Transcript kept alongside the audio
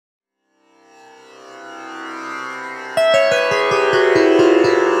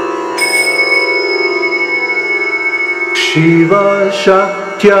Shiva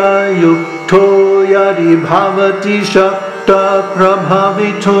Shaktya Yukto Yadi Bhavati Shakta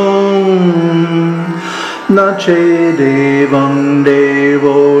Prabhavitum Nache Devam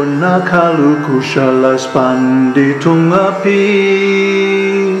Devo Nakalu Kushala Spanditum Api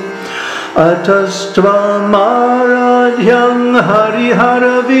Atastva Maradhyam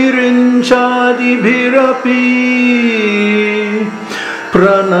Harihara Virinchadi Bhirapi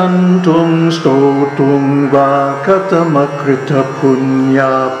Pranantum stotum va katamakrita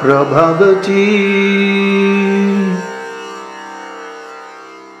punya prabhavati.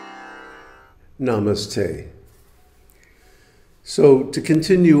 Namaste. So, to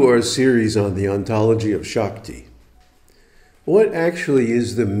continue our series on the ontology of Shakti, what actually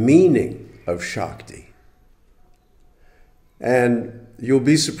is the meaning of Shakti? And you'll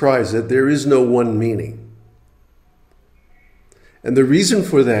be surprised that there is no one meaning. And the reason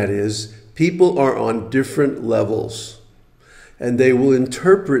for that is people are on different levels and they will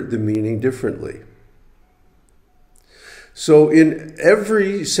interpret the meaning differently. So in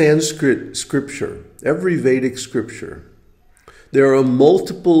every Sanskrit scripture, every Vedic scripture, there are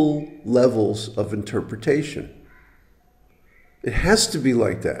multiple levels of interpretation. It has to be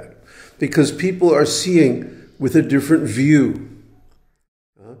like that because people are seeing with a different view.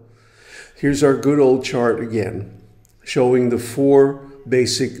 Here's our good old chart again, showing the four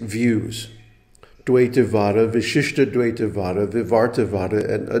basic views: Dvaita-vāda, Viśiṣṭādvaita-vāda, Vivarta-vāda,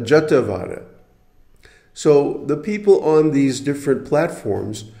 and Ajata-vāda. So the people on these different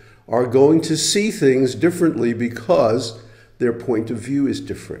platforms are going to see things differently because their point of view is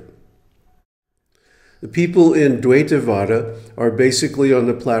different. The people in Dvaita-vāda are basically on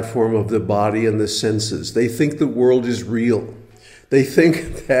the platform of the body and the senses. They think the world is real. They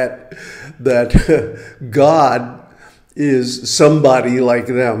think that God is somebody like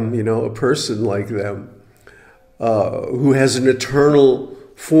them, you know, a person like them, who has an eternal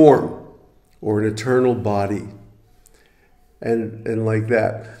form or an eternal body, and like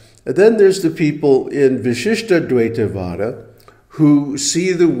that. And then there's the people in Viśiṣṭādvaita-vāda who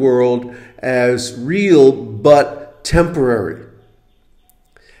see the world as real but temporary,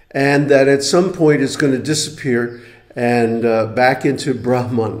 and that at some point it's going to disappear and back into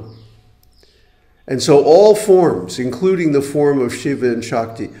Brahman. And so all forms, including the form of Shiva and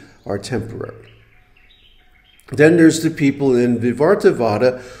Shakti, are temporary. Then there's the people in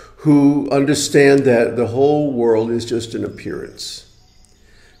Vivarta-vāda who understand that the whole world is just an appearance.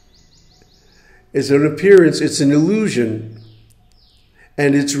 It's an appearance, it's an illusion,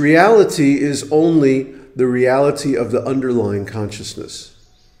 and its reality is only the reality of the underlying consciousness,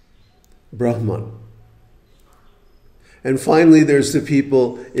 Brahman. And finally, there's the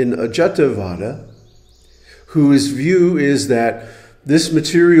people in Ajata-vāda, whose view is that this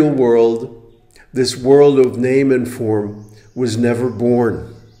material world, this world of name and form, was never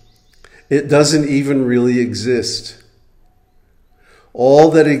born. It doesn't even really exist.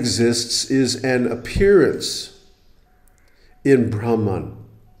 All that exists is an appearance in Brahman.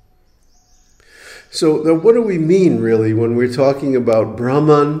 So now what do we mean really when we're talking about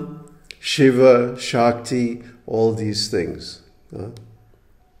Brahman, Shiva, Shakti, all these things?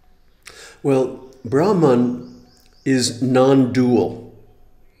 Well, Brahman is non-dual.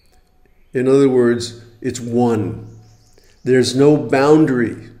 In other words, it's one. There's no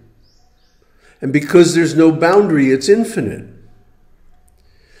boundary. And because there's no boundary, it's infinite.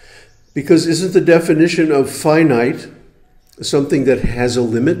 Because isn't the definition of finite something that has a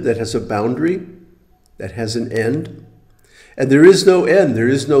limit, that has a boundary, that has an end? And there is no end, there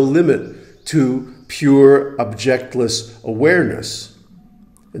is no limit to pure objectless awareness.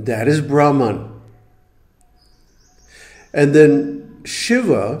 And that is Brahman. And then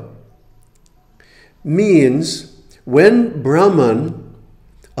Shiva means when Brahman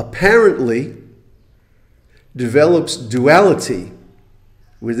apparently develops duality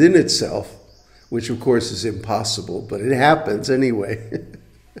within itself, which of course is impossible, but it happens anyway.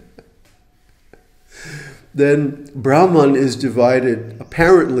 Then Brahman is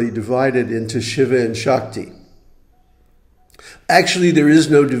apparently divided into Shiva and Shakti. Actually, there is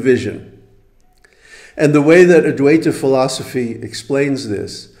no division. And the way that Advaita philosophy explains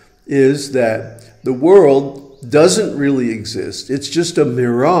this is that the world doesn't really exist. It's just a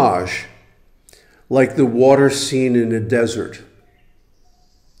mirage, like the water seen in a desert.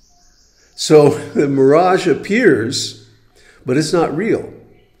 So the mirage appears, but it's not real.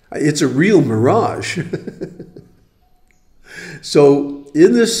 It's a real mirage. So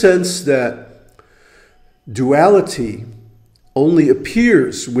in the sense that duality only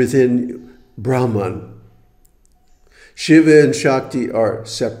appears within Brahman, Shiva and Shakti are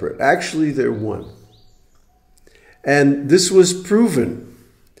separate. Actually, they're one. And this was proven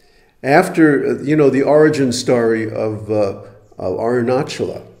after, you know, the origin story of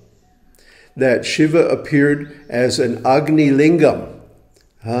Arunachala, that Shiva appeared as an Agni Lingam,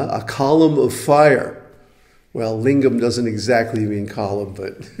 a column of fire. Well, lingam doesn't exactly mean column,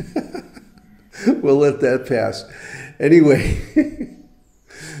 but we'll let that pass. Anyway,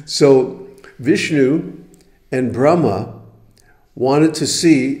 so Vishnu and Brahma wanted to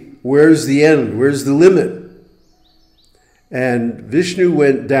see where's the end, where's the limit. And Vishnu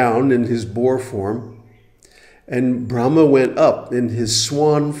went down in his boar form, and Brahma went up in his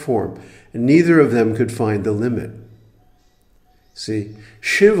swan form, and neither of them could find the limit. See,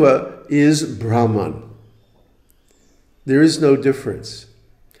 Shiva is Brahman. There is no difference.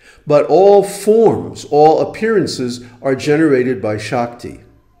 But all forms, all appearances are generated by Shakti.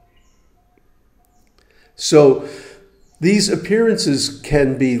 So these appearances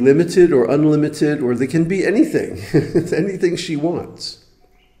can be limited or unlimited, or they can be anything, anything she wants.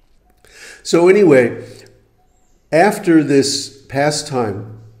 So anyway, after this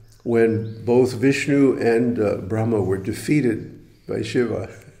pastime, when both Vishnu and Brahma were defeated by Shiva,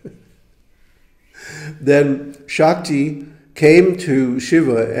 then Shakti came to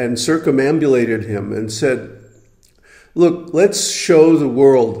Shiva and circumambulated him and said, look, let's show the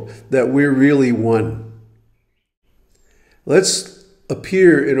world that we're really one. Let's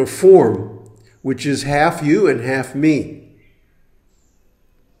appear in a form which is half you and half me.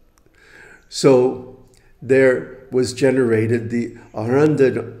 So there was generated the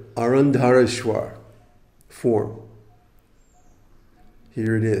Arandharashwar form.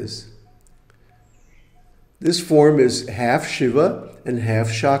 Here it is. This form is half Shiva and half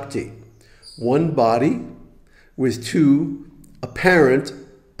Shakti. One body with two apparent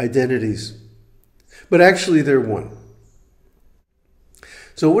identities. But actually they're one.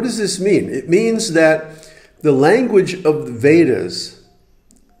 So what does this mean? It means that the language of the Vedas,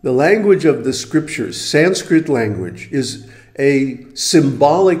 the language of the scriptures, Sanskrit language, is a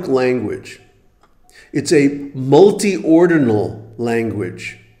symbolic language. It's a multi-ordinal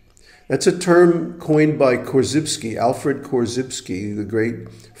language. That's a term coined by Korzybski, Alfred Korzybski, the great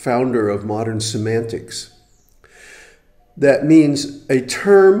founder of modern semantics. That means a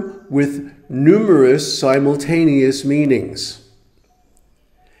term with numerous simultaneous meanings.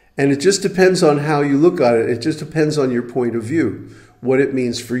 And it just depends on how you look at it. It just depends on your point of view, what it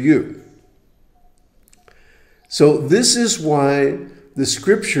means for you. So this is why the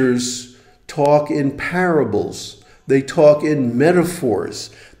scriptures talk in parables. They talk in metaphors.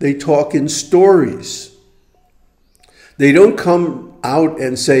 They talk in stories. They don't come out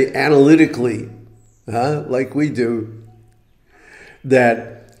and say analytically, like we do,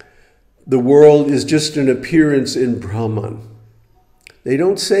 that the world is just an appearance in Brahman. They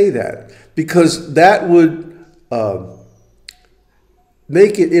don't say that, because that would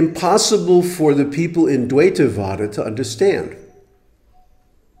make it impossible for the people in Dvaita-vāda to understand.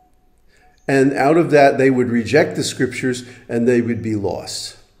 And out of that, they would reject the scriptures and they would be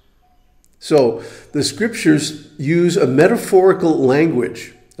lost. So the scriptures use a metaphorical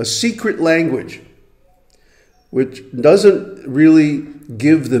language, a secret language, which doesn't really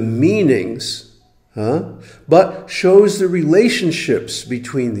give the meanings, but shows the relationships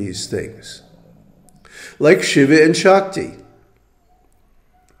between these things. Like Shiva and Shakti.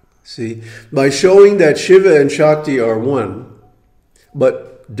 See, by showing that Shiva and Shakti are one, but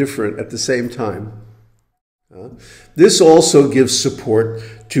different at the same time. This also gives support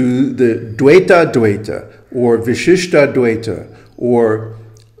to the Dvaita-Dvaita, or Viśiṣṭādvaita, or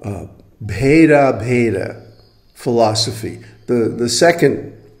Bheda philosophy, the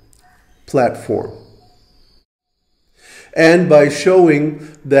second platform. And by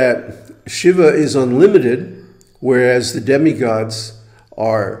showing that Shiva is unlimited, whereas the demigods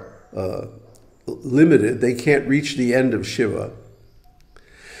are limited, they can't reach the end of Shiva.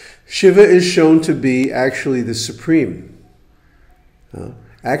 Shiva is shown to be actually the supreme.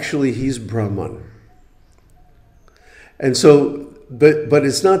 Actually, he's Brahman. And so, but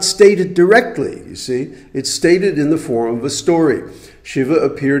it's not stated directly, you see. It's stated in the form of a story. Shiva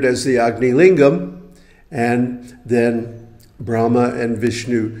appeared as the Agni Lingam, and then Brahma and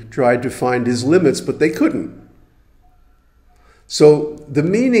Vishnu tried to find his limits, but they couldn't. So the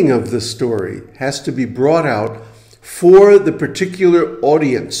meaning of the story has to be brought out for the particular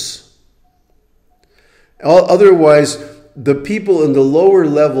audience. Otherwise, the people in the lower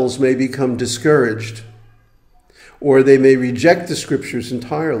levels may become discouraged, or they may reject the scriptures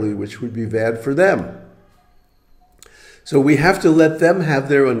entirely, which would be bad for them. So we have to let them have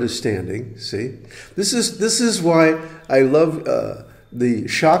their understanding, see? This is why I love the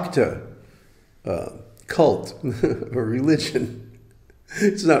Śakti cult or religion.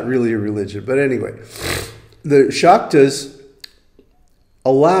 It's not really a religion, but anyway. The Shaktas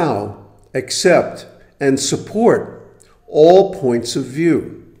allow, accept, and support all points of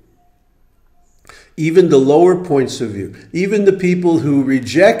view. Even the lower points of view. Even the people who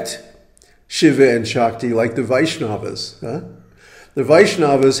reject Shiva and Shakti, like the Vaishnavas. Huh? The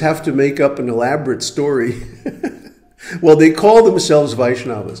Vaishnavas have to make up an elaborate story. Well, they call themselves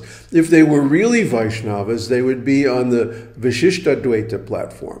Vaishnavas. If they were really Vaishnavas, they would be on the Viśiṣṭādvaita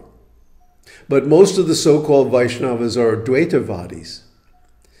platform. But most of the so-called Vaishnavas are Dvaitavadis.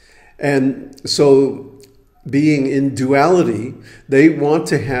 And so, being in duality, they want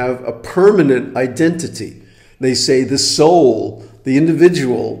to have a permanent identity. They say the soul, the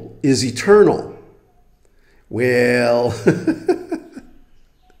individual, is eternal. Well,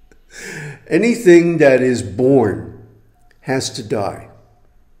 anything that is born has to die.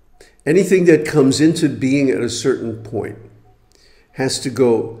 Anything that comes into being at a certain point has to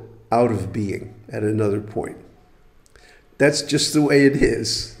go out of being at another point. That's just the way it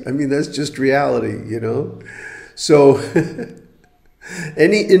is. I mean, that's just reality, you know? So,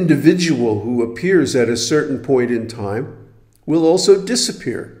 any individual who appears at a certain point in time will also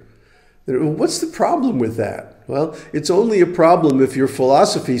disappear. What's the problem with that? Well, it's only a problem if your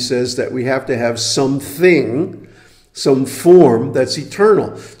philosophy says that we have to have something, some form that's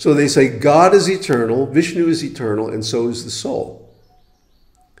eternal. So they say God is eternal, Vishnu is eternal, and so is the soul.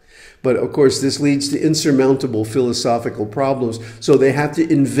 But of course, this leads to insurmountable philosophical problems. So they have to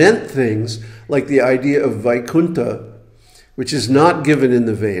invent things like the idea of Vaikuntha, which is not given in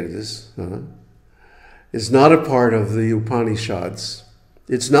the Vedas. It's not a part of the Upanishads.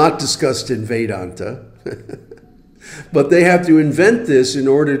 It's not discussed in Vedanta. But they have to invent this in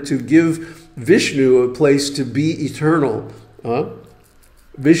order to give Vishnu a place to be eternal.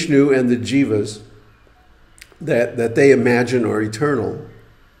 Vishnu and the jivas that they imagine are eternal.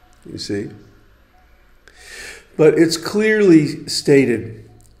 You see? But it's clearly stated,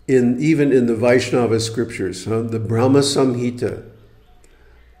 even in the Vaishnava scriptures, the Brahma Samhita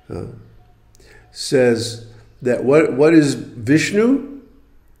says that what is Vishnu?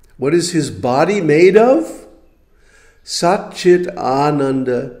 What is his body made of? Sat Chit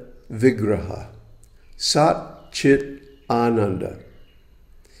Ananda Vigraha. Sat Chit Ananda.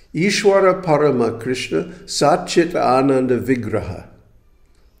 Ishvara Parama Krishna Sat Chit Ananda Vigraha.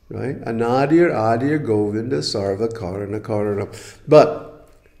 Right? Anadir, Adir, Govinda, Sarva, Karana, Karana. But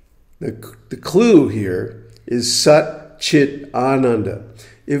the clue here is Sat Chit Ananda.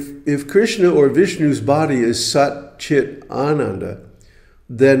 If Krishna or Vishnu's body is Sat Chit Ananda,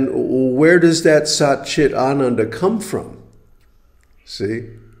 then where does that Sat Chit Ananda come from? See?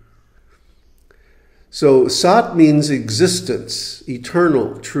 So Sat means existence,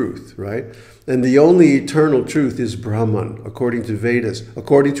 eternal truth, right? And the only eternal truth is Brahman, according to Vedas,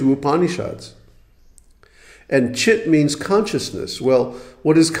 according to Upanishads. And Chit means consciousness. Well,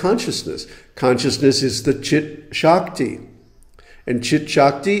 what is consciousness? Consciousness is the Chit Shakti. And Chit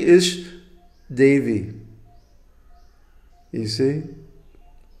Shakti is Devi. You see?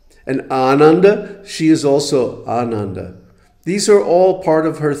 And Ananda, she is also Ananda. These are all part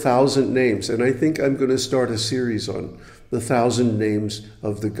of her 1,000 names. And I think I'm going to start a series on the 1,000 names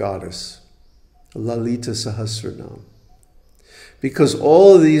of the goddess. Lalita Sahasranam. Because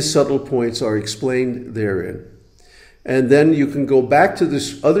all of these subtle points are explained therein. And then you can go back to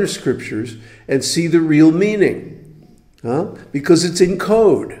the other scriptures and see the real meaning. Because it's in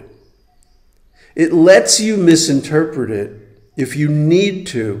code. It lets you misinterpret it if you need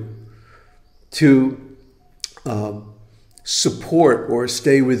to support or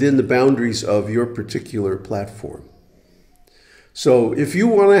stay within the boundaries of your particular platform. So if you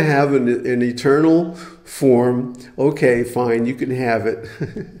want to have an eternal form, okay, fine, you can have it.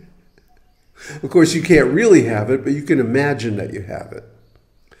 Of course, you can't really have it, but you can imagine that you have it.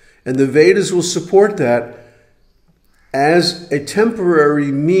 And the Vedas will support that as a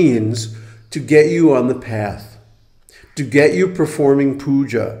temporary means to get you on the path, to get you performing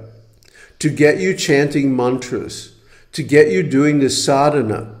puja, to get you chanting mantras, to get you doing the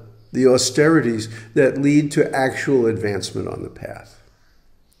sadhana, the austerities that lead to actual advancement on the path.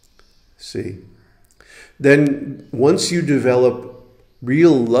 See? Then once you develop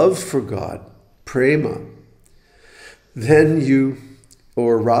real love for God, prema, then you,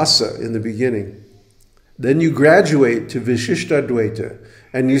 or rasa in the beginning, then you graduate to Viśiṣṭādvaita,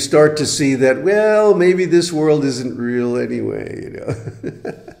 and you start to see that, well, maybe this world isn't real anyway, you know.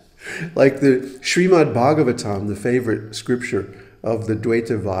 Like the Srimad Bhagavatam, the favorite scripture of the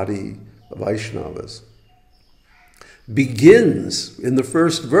Dvaitavadi Vaishnavas, begins in the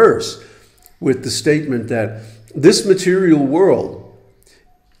first verse with the statement that this material world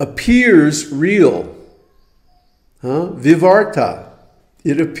appears real. Vivarta.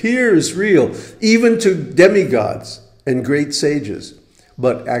 It appears real, even to demigods and great sages,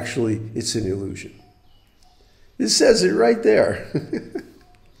 but actually it's an illusion. It says it right there.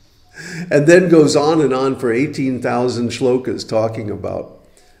 And then goes on and on for 18,000 shlokas talking about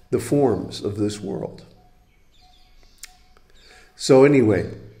the forms of this world. So anyway,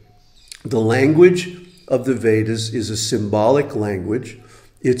 the language of the Vedas is a symbolic language.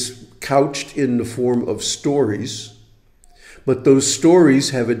 It's couched in the form of stories, but those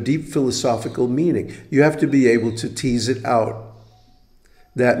stories have a deep philosophical meaning. You have to be able to tease it out.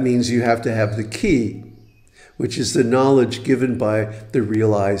 That means you have to have the key, which is the knowledge given by the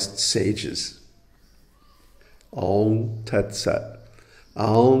realized sages. Om Tat Sat.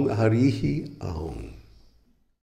 Om Harihi Om.